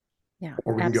 Yeah,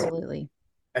 Or we can go absolutely.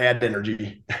 bad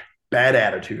energy, bad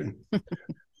attitude,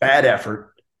 bad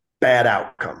effort, bad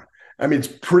outcome. I mean, it's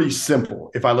pretty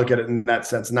simple if I look at it in that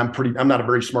sense. And I'm not a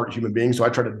very smart human being, so I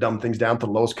try to dumb things down to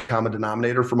the lowest common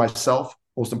denominator for myself,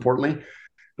 most importantly.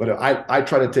 But I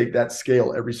try to take that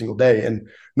scale every single day, and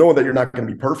knowing that you're not going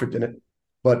to be perfect in it,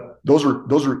 but those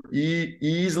are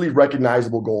easily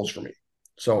recognizable goals for me.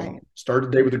 So Right. start the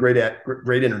day with a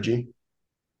great energy.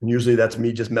 And usually that's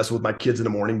me just messing with my kids in the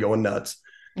morning, going nuts.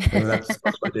 And that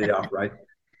starts my day off, right?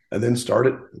 And then start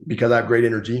it because I have great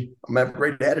energy. I'm gonna have a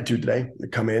great attitude today. I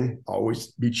come in, always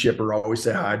be chipper, always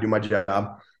say hi, do my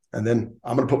job. And then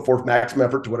I'm gonna put forth maximum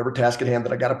effort to whatever task at hand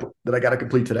that I gotta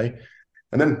complete today.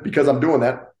 And then because I'm doing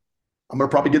that, I'm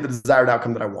gonna probably get the desired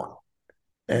outcome that I want.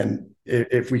 And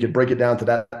if we could break it down to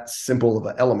that simple of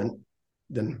an element,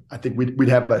 then I think we'd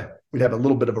have a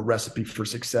little bit of a recipe for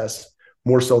success,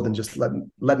 more so than just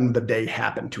letting the day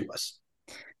happen to us.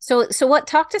 So what,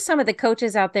 talk to some of the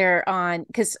coaches out there on,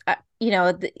 because,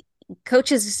 the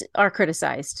coaches are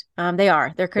criticized.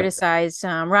 They're criticized,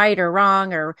 right or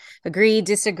wrong, or agree,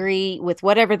 disagree with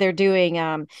whatever they're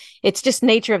doing. It's just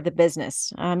nature of the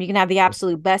business. You can have the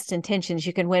absolute best intentions.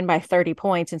 You can win by 30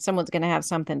 points and someone's going to have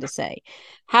something to say.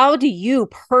 How do you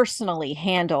personally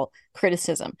handle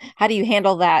criticism? How do you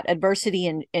handle that adversity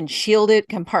and shield it,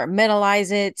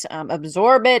 compartmentalize it,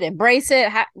 absorb it, embrace it?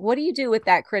 What do you do with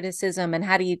that criticism, and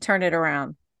how do you turn it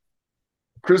around?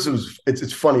 Criticism,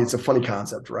 it's funny. It's a funny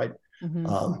concept, right? Mm-hmm.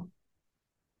 Um,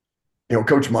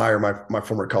 Coach Meyer, my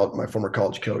former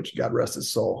college coach, God rest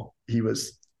his soul.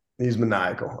 He's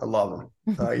maniacal. I love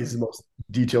him. He's the most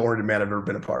detail oriented man I've ever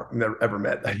been a part, ever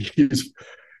met. He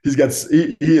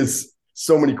has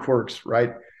so many quirks,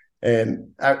 right?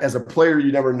 And as a player,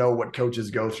 you never know what coaches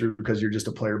go through because you're just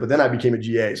a player. But then I became a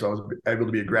GA, so I was able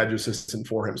to be a graduate assistant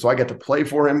for him. So I got to play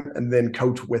for him and then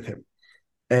coach with him.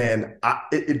 And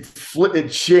it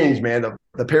changed, man.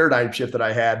 The paradigm shift that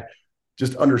I had,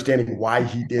 just understanding why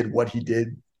he did what he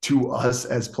did to us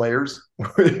as players,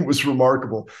 it was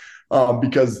remarkable,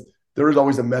 because there is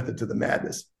always a method to the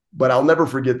madness. But I'll never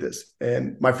forget this.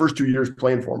 And my first 2 years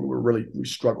playing for him, we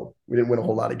struggled. We didn't win a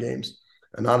whole lot of games.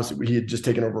 And honestly, he had just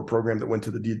taken over a program that went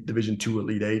to the Division II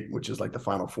Elite Eight, which is like the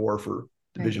Final Four for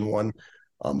Division One.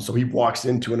 So he walks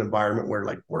into an environment where,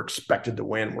 like, we're expected to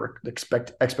win.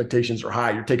 Expectations are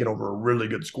high. You're taking over a really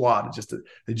good squad. It's just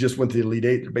they just went to the Elite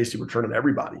Eight. They're basically returning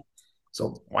everybody.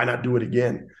 So why not do it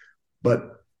again? But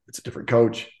it's a different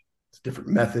coach. It's a different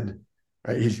method.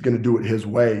 Right? He's going to do it his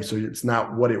way. So it's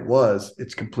not what it was.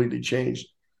 It's completely changed.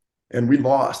 And we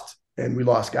lost. And we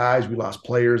lost guys. We lost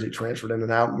players. They transferred in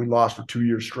and out. And we lost for 2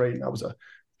 years straight. And I was a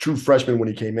true freshman when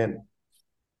he came in.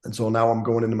 And so now I'm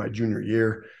going into my junior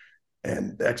year.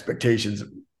 And the expectations,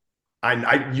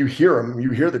 you hear them. You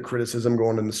hear the criticism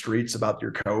going in the streets about your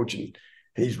coach, and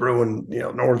he's ruined,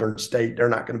 Northern State. They're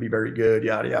not going to be very good,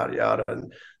 yada, yada, yada.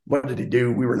 And what did he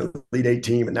do? We were an Elite Eight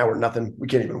team, and now we're nothing. We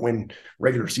can't even win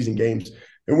regular season games.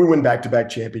 And we win back-to-back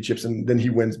championships, and then he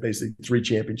wins basically 3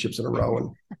 championships in a row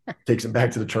and takes them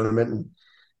back to the tournament. And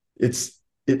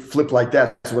it flipped like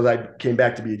that. So when I came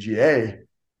back to be a GA,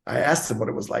 I asked him what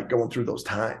it was like going through those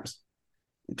times,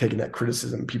 taking that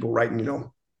criticism, people writing,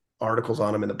 articles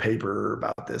on them in the paper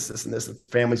about this, and this. The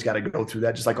family's got to go through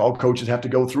that, just like all coaches have to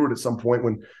go through it at some point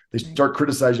when they start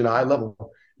criticizing at a high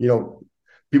level.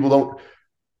 People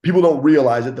don't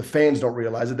realize it. The fans don't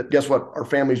realize it. That guess what? Our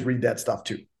families read that stuff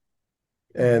too.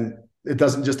 And it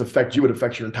doesn't just affect you, it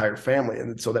affects your entire family.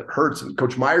 And so that hurts. And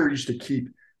Coach Meyer used to keep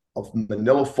a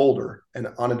manila folder, and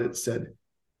on it said,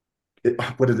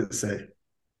 what did it say?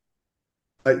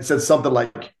 It said something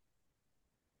like,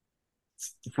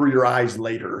 for your eyes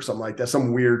later or something like that,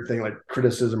 some weird thing like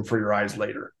criticism for your eyes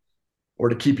later, or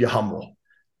to keep you humble.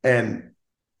 And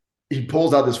he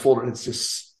pulls out this folder and it's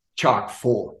just chock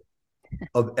full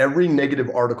of every negative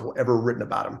article ever written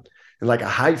about him in like a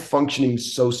high functioning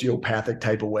sociopathic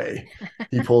type of way.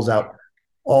 He pulls out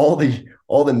all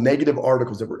the negative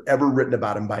articles that were ever written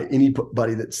about him by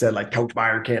anybody that said like Coach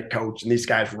Meyer can't coach and these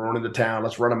guys were running the town.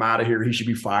 Let's run him out of here. He should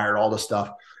be fired, all this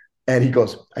stuff. And he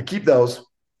goes, I keep those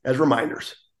as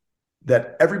reminders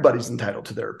that everybody's entitled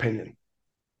to their opinion.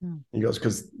 He goes,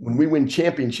 because when we win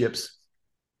championships,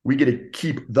 we get to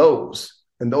keep those.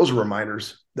 And those are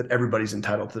reminders that everybody's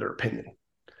entitled to their opinion.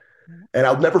 And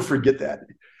I'll never forget that.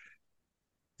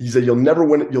 He said, you'll never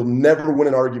win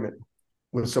an argument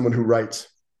with someone who writes,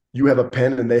 you have a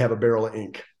pen and they have a barrel of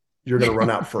ink. You're going to run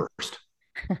out first.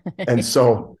 And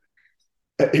so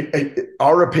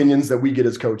our opinions that we get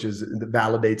as coaches that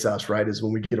validates us, right, is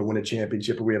when we get to win a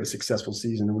championship or we have a successful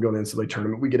season and we go to the NCAA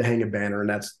tournament, we get to hang a banner, and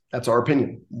that's our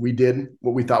opinion. We did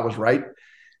what we thought was right,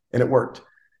 and it worked.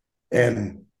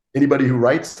 And anybody who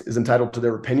writes is entitled to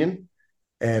their opinion.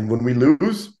 And when we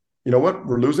lose, you know what?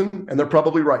 We're losing, and they're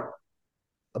probably right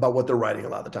about what they're writing a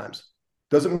lot of the times.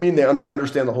 Doesn't mean they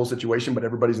understand the whole situation, but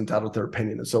everybody's entitled to their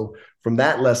opinion. And so from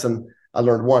that lesson, I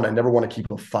learned, one, I never want to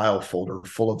keep a file folder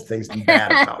full of things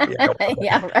bad about me.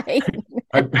 Yeah, right.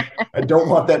 I don't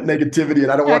want that negativity,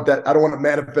 and I don't want to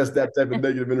manifest that type of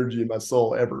negative energy in my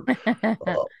soul ever.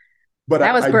 But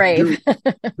that was brave.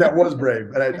 That was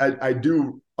brave. And I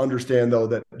do understand, though,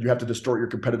 that you have to distort your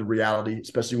competitive reality,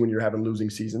 especially when you're having losing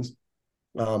seasons,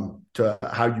 to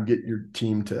how you get your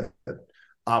team to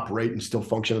operate and still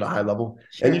function at a high level.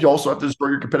 Sure. And you also have to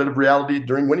distort your competitive reality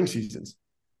during winning seasons,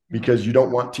 because you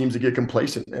don't want teams to get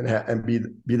complacent and be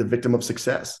the victim of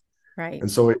success. Right. And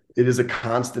so it is a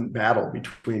constant battle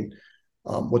between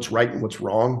what's right and what's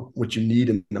wrong, what you need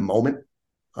in the moment,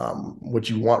 what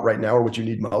you want right now or what you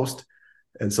need most.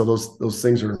 And so those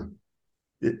things are,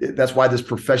 that's why this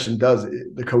profession does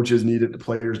it. The coaches need it. The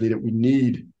players need it. We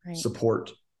need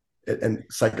support and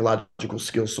psychological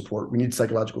skills support. We need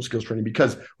psychological skills training,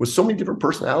 because with so many different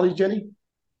personalities, Jenny,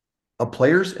 of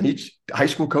players, and each high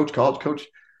school coach, college coach,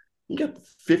 you got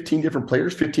 15 different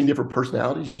players, 15 different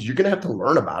personalities. You're going to have to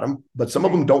learn about them, but some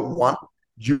of them don't want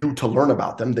you to learn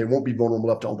about them. They won't be vulnerable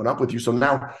enough to open up with you. So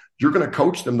now you're going to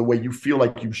coach them the way you feel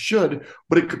like you should,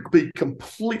 but it could be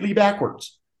completely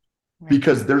backwards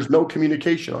because there's no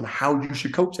communication on how you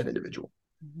should coach that individual.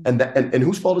 And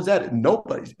whose fault is that?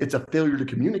 Nobody's. It's a failure to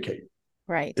communicate.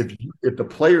 Right. If the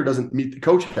player doesn't meet the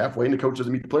coach halfway and the coach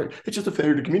doesn't meet the player, it's just a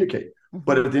failure to communicate.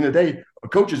 But at the end of the day, a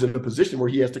coach is in a position where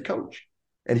he has to coach,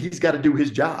 and he's got to do his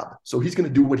job. So he's going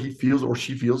to do what he feels or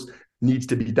she feels needs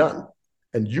to be done.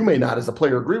 And you may not, as a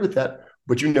player, agree with that,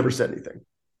 but you never said anything.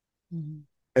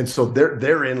 And so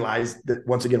therein lies that,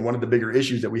 once again, one of the bigger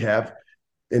issues that we have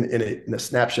in a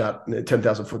snapshot, in a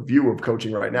 10,000 foot view of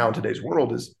coaching right now in today's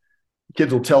world, is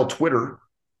kids will tell Twitter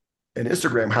and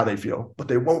Instagram how they feel, but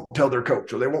they won't tell their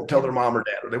coach, or they won't tell their mom or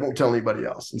dad, or they won't tell anybody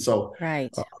else. And so,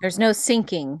 there's no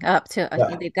syncing up to,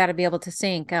 they've got to be able to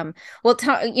sync. Well,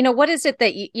 what is it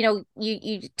that,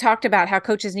 you talked about how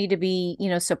coaches need to be,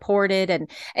 supported, and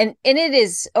it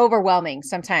is overwhelming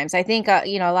sometimes. I think, a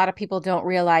lot of people don't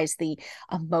realize the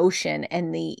emotion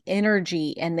and the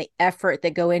energy and the effort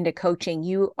that go into coaching.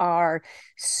 You are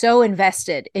so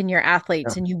invested in your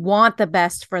athletes, and you want the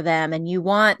best for them, and you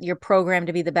want your program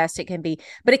to be the best it can be,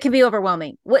 but it can be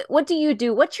overwhelming. What do you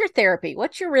do? What's your therapy?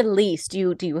 What's your release?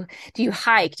 Do you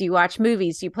hike? Do you watch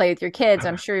movies? Do you play with your kids?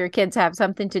 I'm sure your kids have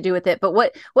something to do with it, but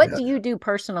what do you do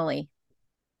personally?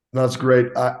 That's great.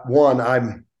 One,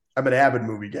 I'm an avid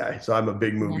movie guy, so I'm a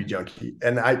big movie junkie,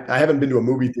 and I haven't been to a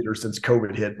movie theater since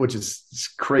COVID hit, which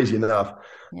is crazy enough.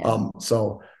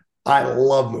 So I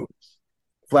love movies.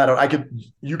 Flat out,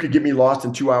 you could get me lost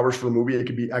in 2 hours for a movie.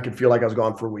 I could feel like I was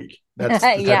gone for a week. That's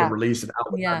the type of release and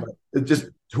outlet. It's just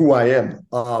who I am.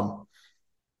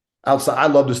 Outside, I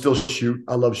love to still shoot.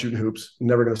 I love shooting hoops.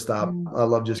 Never going to stop. I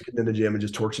love just getting in the gym and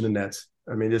just torching the nets.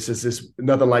 I mean, it's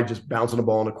nothing like just bouncing a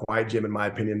ball in a quiet gym, in my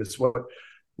opinion. It's where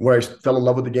I fell in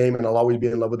love with the game, and I'll always be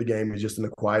in love with the game, is just in the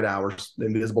quiet hours, the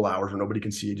invisible hours where nobody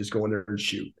can see you. Just go in there and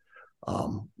shoot.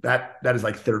 That is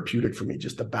like therapeutic for me,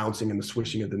 just the bouncing and the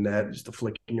swishing of the net, just the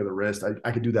flicking of the wrist.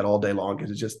 I could do that all day long,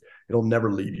 because it'll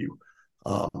never leave you.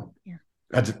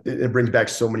 It brings back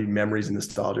so many memories and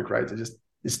nostalgic, right?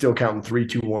 It's still counting 3,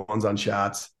 2, 1s on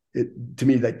shots. To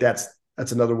me, like that's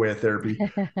another way of therapy.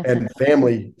 And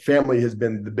family has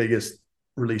been the biggest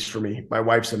release for me. My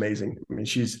wife's amazing. I mean,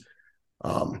 she's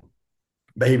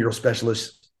behavioral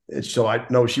specialist so I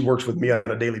know she works with me on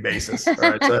a daily basis. All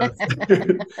right. So,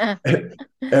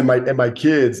 and my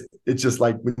kids, it's just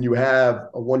like when you have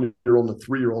a 1-year-old and a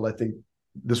 3-year-old, I think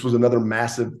this was another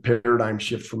massive paradigm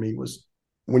shift for me was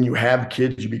when you have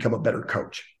kids, you become a better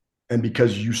coach. And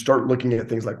because you start looking at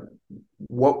things like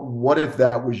what if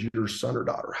that was your son or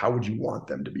daughter? How would you want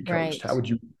them to be coached? Right.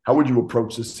 How would you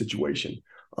approach this situation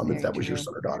if that was your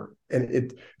son or daughter? And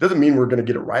it doesn't mean we're going to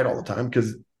get it right all the time,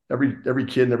 because every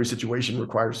kid and every situation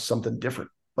requires something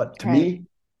different. But to me,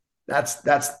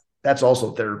 that's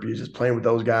also therapy, is just playing with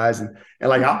those guys. And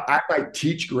like I might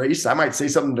teach Grace, I might say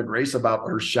something to Grace about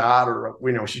her shot, or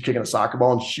she's kicking a soccer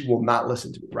ball and she will not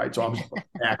listen to me, right? So I'm just like,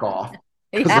 back off.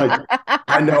 Because like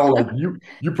I know like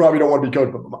you probably don't want to be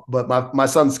coached, but my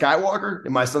son Skywalker,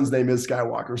 and my son's name is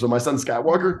Skywalker. So my son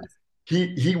Skywalker,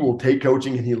 he will take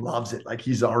coaching and he loves it. Like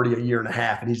he's already a year and a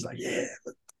half and he's like, yeah,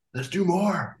 let's do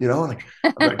more, Like,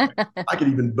 I'm like I could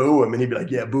even boo him and he'd be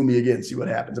like, yeah, boo me again, see what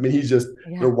happens. I mean, he's just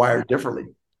they're wired differently.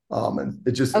 And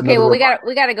it's just okay. Well, we got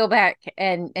to go back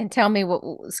and tell me what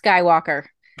Skywalker,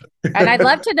 and I'd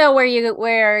love to know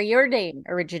where your name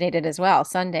originated as well,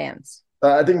 Sundance.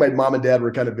 I think my mom and dad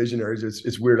were kind of visionaries.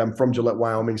 It's weird. I'm from Gillette,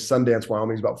 Wyoming. Sundance,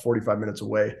 Wyoming is about 45 minutes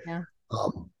away. Yeah.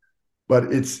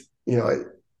 But it's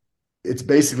it's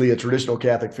basically a traditional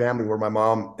Catholic family where my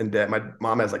mom and dad. My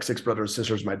mom has like 6 brothers and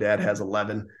sisters. My dad has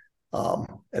 11,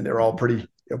 and they're all pretty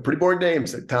boring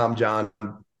names, like Tom, John,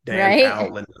 Dan,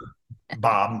 Al, Linda,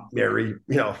 Bob, Mary,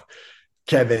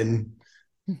 Kevin,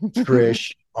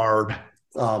 Trish, Ard.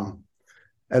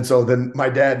 And so then my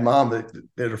dad and mom,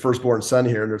 they're the firstborn son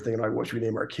here, and they're thinking like, what should we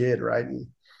name our kid, right? And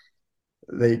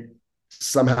they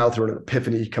somehow through an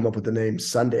epiphany come up with the name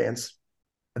Sundance.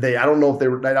 I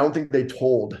don't think they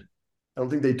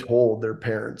told their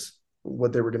parents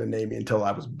what they were going to name me until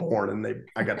I was born, and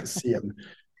I got to see him.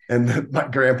 And my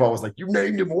grandpa was like, "You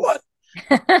named him what?"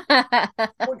 What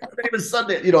name is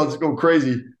Sundance? It's going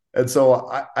crazy. And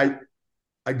so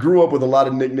I grew up with a lot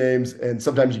of nicknames, and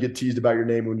sometimes you get teased about your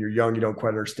name when you're young. You don't quite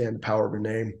understand the power of your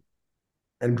name.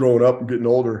 And growing up and getting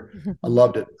older, I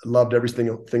loved it. I loved every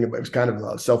single thing about it. It was kind of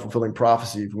a self-fulfilling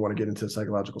prophecy if you want to get into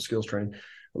psychological skills training.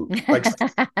 Like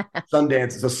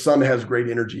Sundance, the sun has great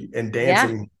energy, and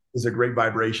dancing is a great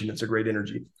vibration. It's a great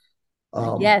energy.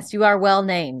 Yes, you are well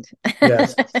named.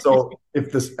 Yes. So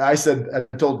I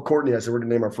told Courtney, I said, we're going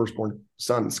to name our firstborn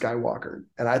son Skywalker.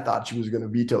 And I thought she was going to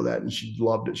veto that. And she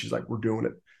loved it. She's like, we're doing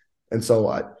it. And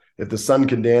so if the sun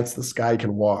can dance, the sky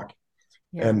can walk.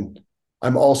 Yeah. And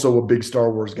I'm also a big Star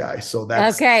Wars guy. So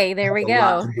that's okay. There we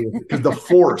go. Because the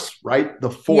force, right?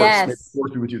 The force, the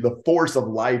force be with you, the force of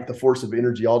life, the force of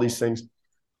energy, all these things,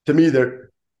 to me,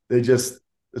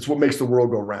 it's what makes the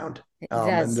world go round.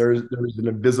 And there's an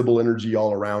invisible energy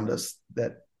all around us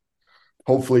that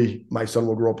hopefully my son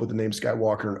will grow up with the name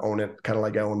Skywalker and own it, kind of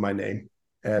like I own my name.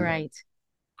 And, right.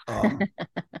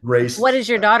 Grace. What is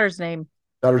your daughter's name?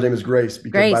 Daughter's name is Grace,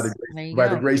 because by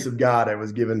the grace of God, I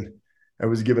was given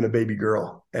a baby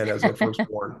girl, and as our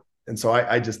firstborn. And so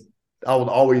I will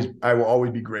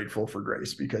always be grateful for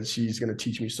Grace, because she's going to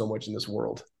teach me so much in this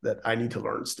world that I need to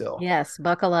learn still. Yes.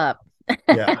 Buckle up.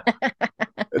 Yeah.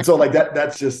 And so like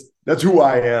that's who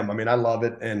I am. I mean, I love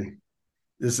it. And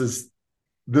this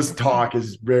talk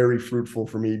is very fruitful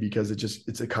for me, because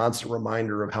it's a constant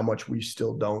reminder of how much we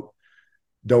still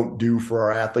don't do for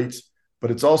our athletes.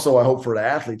 But it's also, I hope for the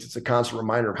athletes, it's a constant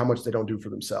reminder of how much they don't do for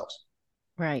themselves.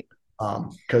 Right.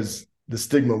 Because the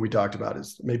stigma we talked about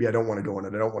is maybe I don't want to go in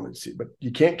it. I don't want to see, but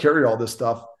you can't carry all this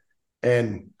stuff.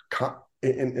 And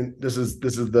this is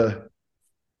the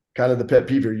kind of the pet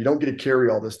peeve here. You don't get to carry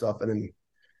all this stuff and then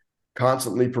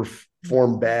constantly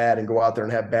perform bad and go out there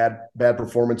and have bad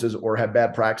performances, or have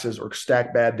bad practices, or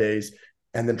stack bad days,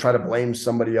 and then try to blame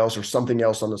somebody else or something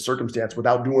else on the circumstance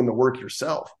without doing the work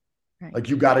yourself. Right. Like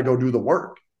you got to go do the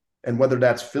work. And whether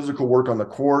that's physical work on the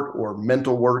court, or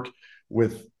mental work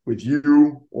with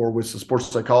you, or with a sports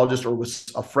psychologist, or with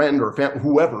a friend or family,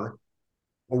 whoever,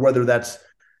 or whether that's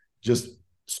just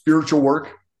spiritual work,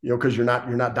 because you're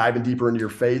not diving deeper into your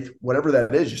faith, whatever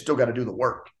that is, you still got to do the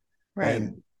work. Right.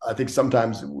 And I think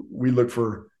sometimes we look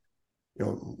for,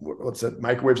 what's that,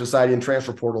 microwave society and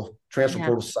transfer portal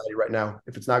society right now.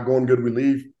 If it's not going good, we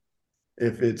leave.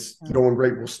 If it's going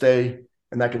great, we'll stay.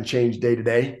 And that can change day to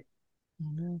day.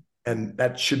 Mm-hmm. And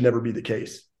that should never be the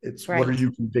case. It's right. What are you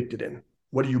convicted in?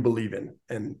 What do you believe in?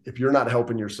 And if you're not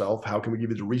helping yourself, how can we give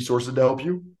you the resources to help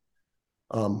you?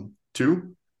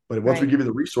 Too. But once we give you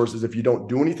the resources, if you don't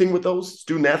do anything with those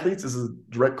student athletes, this is a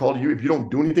direct call to you. If you don't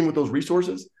do anything with those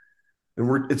resources,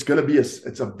 then it's going to be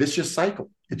it's a vicious cycle.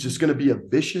 It's just going to be a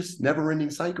vicious, never ending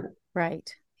cycle.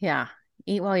 Right. Yeah.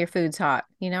 Eat while your food's hot,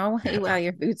 eat while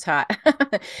your food's hot.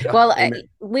 Yeah, Well, amen.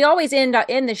 we always end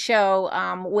the show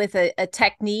with a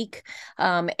technique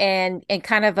and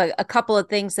kind of a couple of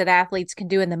things that athletes can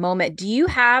do in the moment. Do you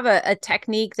have a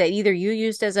technique that either you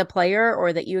used as a player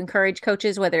or that you encourage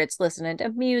coaches, whether it's listening to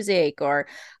music or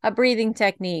a breathing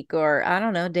technique or I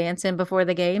don't know, dancing before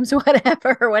the games,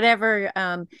 whatever.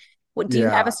 Do you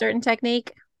have a Yeah, certain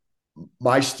technique?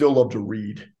 I still love to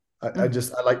read.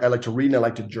 Mm, I like to read and I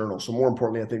like to journal. So more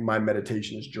importantly, I think my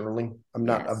meditation is journaling. I'm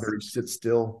not a yes. very sit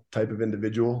still type of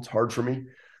individual. It's hard for me.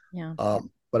 Yeah.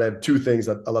 But I have two things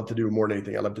that I love to do more than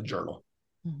anything. I love to journal.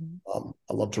 Mhm.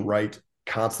 I love to write,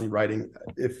 constantly writing.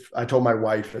 If I told my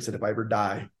wife, I said, if I ever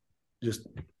die, just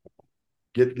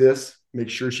get this, make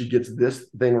sure she gets this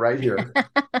thing right here,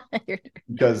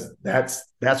 because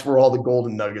that's where all the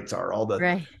golden nuggets are. All the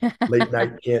Right. late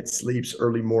night can't sleeps,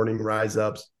 early morning rise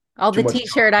ups, All too the much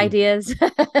t-shirt coffee. ideas.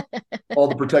 All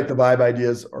the protect the vibe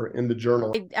ideas are in the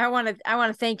journal. I want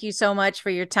to thank you so much for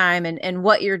your time and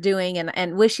what you're doing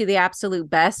and wish you the absolute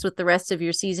best with the rest of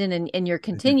your season and your Thank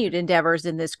you. continued endeavors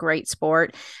in this great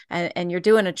sport. And you're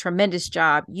doing a tremendous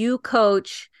job. You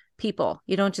coach people.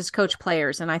 You don't just coach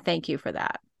players. And I thank you for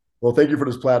that. Well, thank you for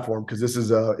this platform, because this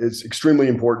is it's extremely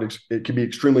important. It can be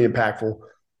extremely impactful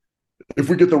if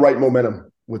we get the right momentum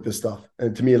with this stuff.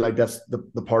 And to me, like that's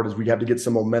the part is we have to get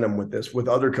some momentum with this, with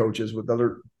other coaches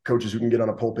who can get on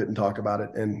a pulpit and talk about it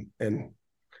and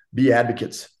be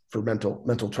advocates for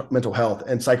mental health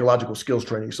and psychological skills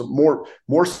training. So more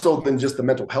so than just the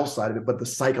mental health side of it, but the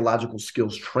psychological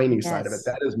skills training side of it. Yes.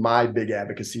 That is my big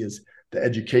advocacy: is the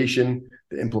education,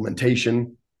 the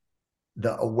implementation,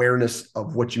 the awareness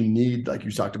of what you need. Like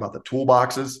you talked about the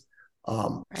toolboxes.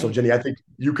 So Right. Jenny, I think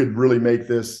you could really make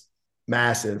this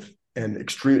massive and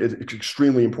it's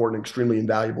extremely important, extremely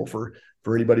invaluable for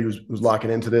anybody who's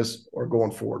locking into this or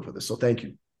going forward with this. So thank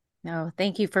you. No,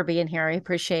 thank you for being here. I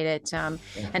appreciate it. And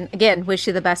again, wish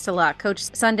you the best of luck. Coach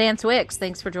Sundance Wicks,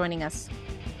 thanks for joining us.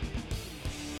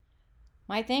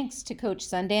 My thanks to Coach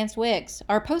Sundance Wicks.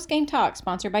 Our post-game talk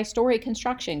sponsored by Story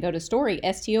Construction. Go to storee.com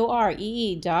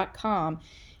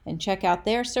and check out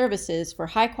their services for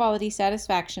high quality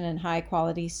satisfaction and high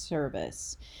quality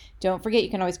service. Don't forget, you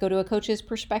can always go to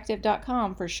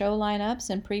acoachesperspective.com for show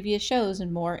lineups and previous shows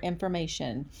and more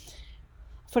information.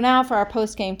 For now, for our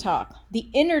post-game talk. The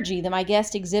energy that my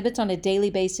guest exhibits on a daily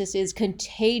basis is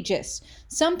contagious.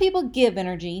 Some people give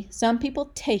energy, some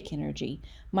people take energy.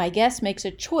 My guest makes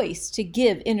a choice to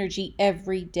give energy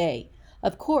every day.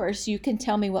 Of course, you can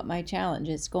tell me what my challenge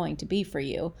is going to be for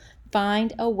you.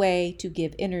 Find a way to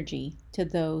give energy to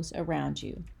those around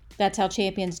you. That's how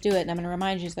champions do it, and I'm going to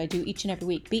remind you, as I do each and every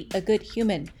week, be a good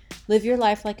human. Live your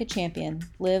life like a champion.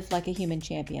 Live like a human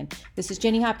champion. This is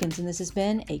Jenny Hopkins, and this has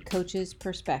been A Coach's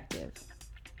Perspective.